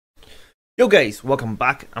Yo guys, welcome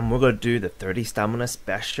back, and we're gonna do the 30 stamina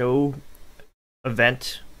special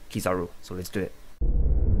event Kizaru. So let's do it.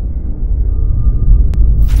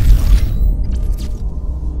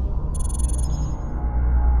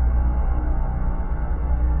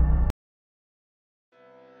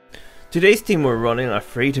 Today's team, we're running a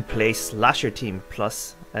free-to-play slasher team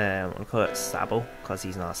plus I'll call it Sabo because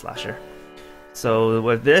he's not a slasher. So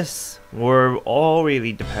with this, we're all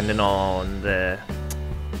really dependent on the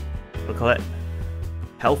we'll call it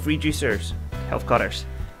health reducers, health cutters.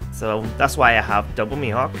 So that's why I have double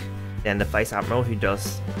Mihawk, then the Vice Admiral who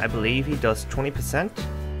does, I believe he does 20%.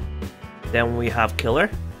 Then we have Killer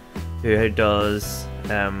who does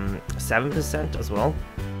 7% as well.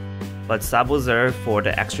 But Sabo's there for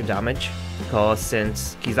the extra damage because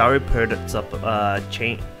since Kizaru puts up a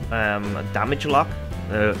damage lock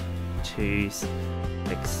to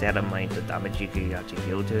like set amount of damage you can actually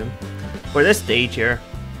deal to him. For this stage here,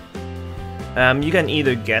 you can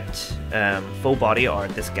either get full body or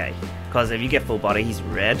this guy, because if you get full body he's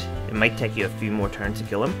red, it might take you a few more turns to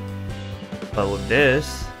kill him, but with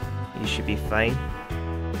this you should be fine.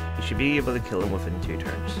 You should be able to kill him within 2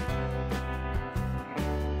 turns.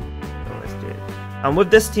 So let's do it. And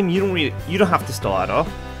with this team you don't have to stall at all,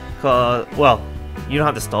 cause well, you don't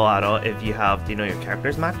have to stall at all if you have your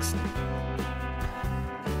characters maxed.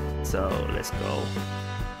 So let's go.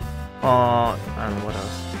 And what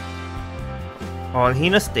else? On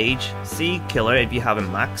Hina stage, see Killer, if you have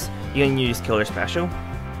him max, you can use Killer Special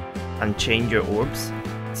and change your orbs.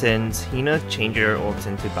 Since Hina change your orbs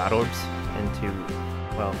into bad orbs,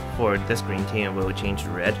 well, for this green team it will change to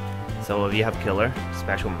red. So if you have Killer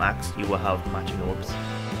Special max, you will have matching orbs.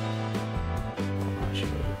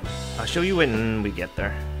 I'll show you when we get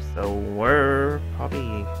there. So we're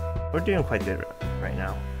doing quite good right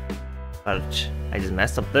now. But I just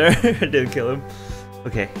messed up there. I didn't kill him.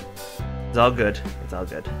 Okay. It's all good. It's all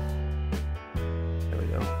good. There we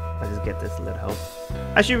go. I just get this little health.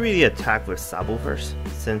 I should really attack with Sabo first,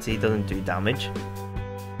 since he doesn't do damage.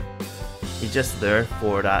 He's just there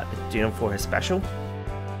for that, doing for his special.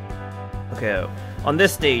 Okay, on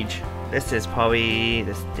this stage, this is probably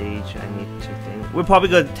the stage I need to think. We're probably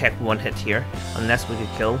going to take one hit here, unless we could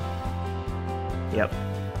kill. Yep.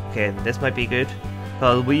 Okay, this might be good.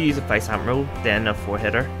 Because we use a Vice Admiral, then a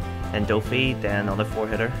 4-hitter, and Dofi, then another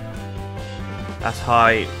 4-hitter. That's how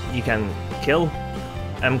you can kill.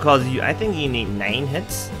 Because I think you need 9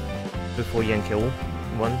 hits before you can kill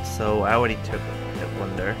one. So I already took hit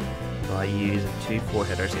one there. So I use 2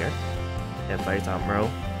 4-hitters here. Then Vice Admiral,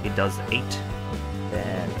 he does 8.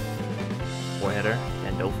 Then 4-hitter,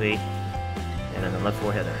 then Dofi, and another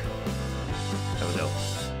 4-hitter. There we go.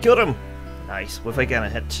 Killed him! Nice, with again a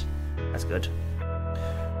hit. That's good.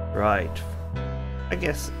 Right. I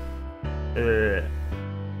guess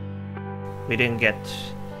we didn't get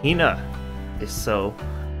Hina, so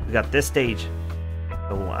we got this stage.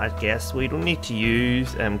 So I guess we don't need to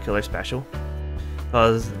use Killer Special,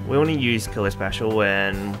 because we only use Killer Special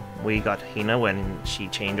when we got Hina, when she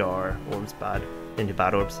changed our orbs into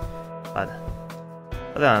bad orbs. But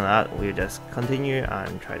other than that, we just continue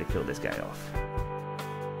and try to kill this guy off.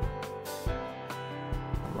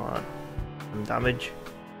 Come on, some damage.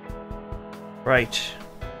 Right,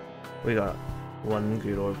 we got 1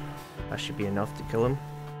 good orb. That should be enough to kill him.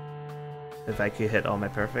 If I could hit all my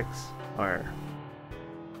perfects, or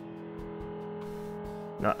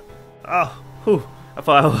not. Oh, whew, I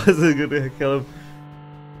thought I wasn't gonna kill him.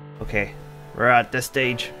 Okay, we're at this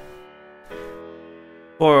stage.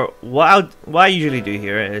 For what I usually do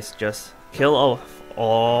here is just kill off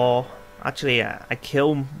all. Actually, I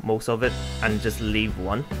kill most of it and just leave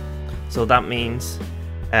 1. So that means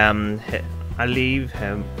I leave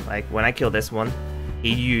him, like when I kill this one,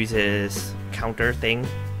 he uses counter thing,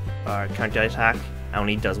 or counter attack, and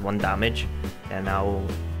only does 1 damage, and I'll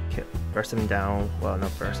burst him down, well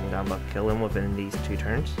not burst him down, but kill him within these 2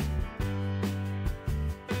 turns.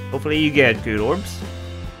 Hopefully you get good orbs.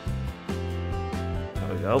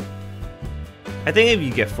 There we go. I think if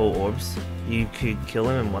you get full orbs, you could kill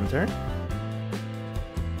him in 1 turn.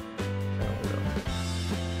 There we go.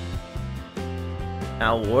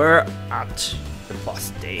 Now we're at the boss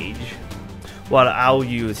stage. What I'll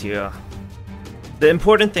use here. The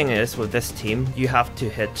important thing is with this team, you have to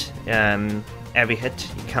hit every hit.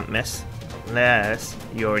 You can't miss unless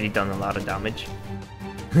you already done a lot of damage.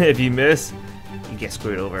 If you miss, you get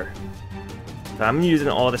screwed over. So I'm using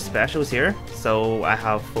all the specials here, so I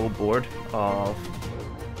have full board of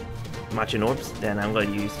matching orbs. Then I'm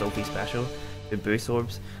going to use Sophie special to boost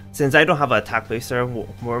orbs. Since I don't have an attack booster,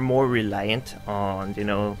 we're more reliant on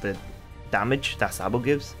the damage that Sabo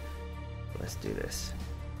gives. Let's do this.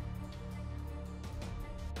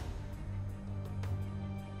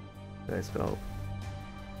 Let's go.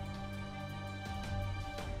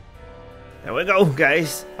 There we go,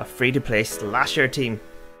 guys. A free-to-play slasher team.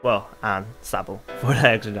 Well, and Sabo for the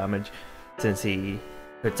extra damage, since he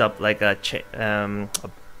puts up like a set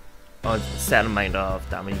amount of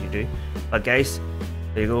damage you do. But guys,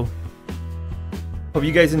 there you go. Hope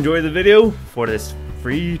you guys enjoyed the video for this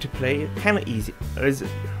free-to-play. Kind of easy. It's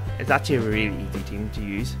actually a really easy team to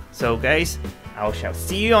use. So guys, I shall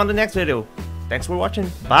see you on the next video. Thanks for watching.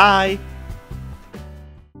 Bye.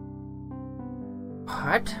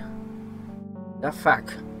 What? The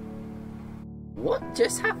fuck? What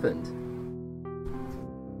just happened?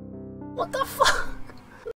 What the fuck?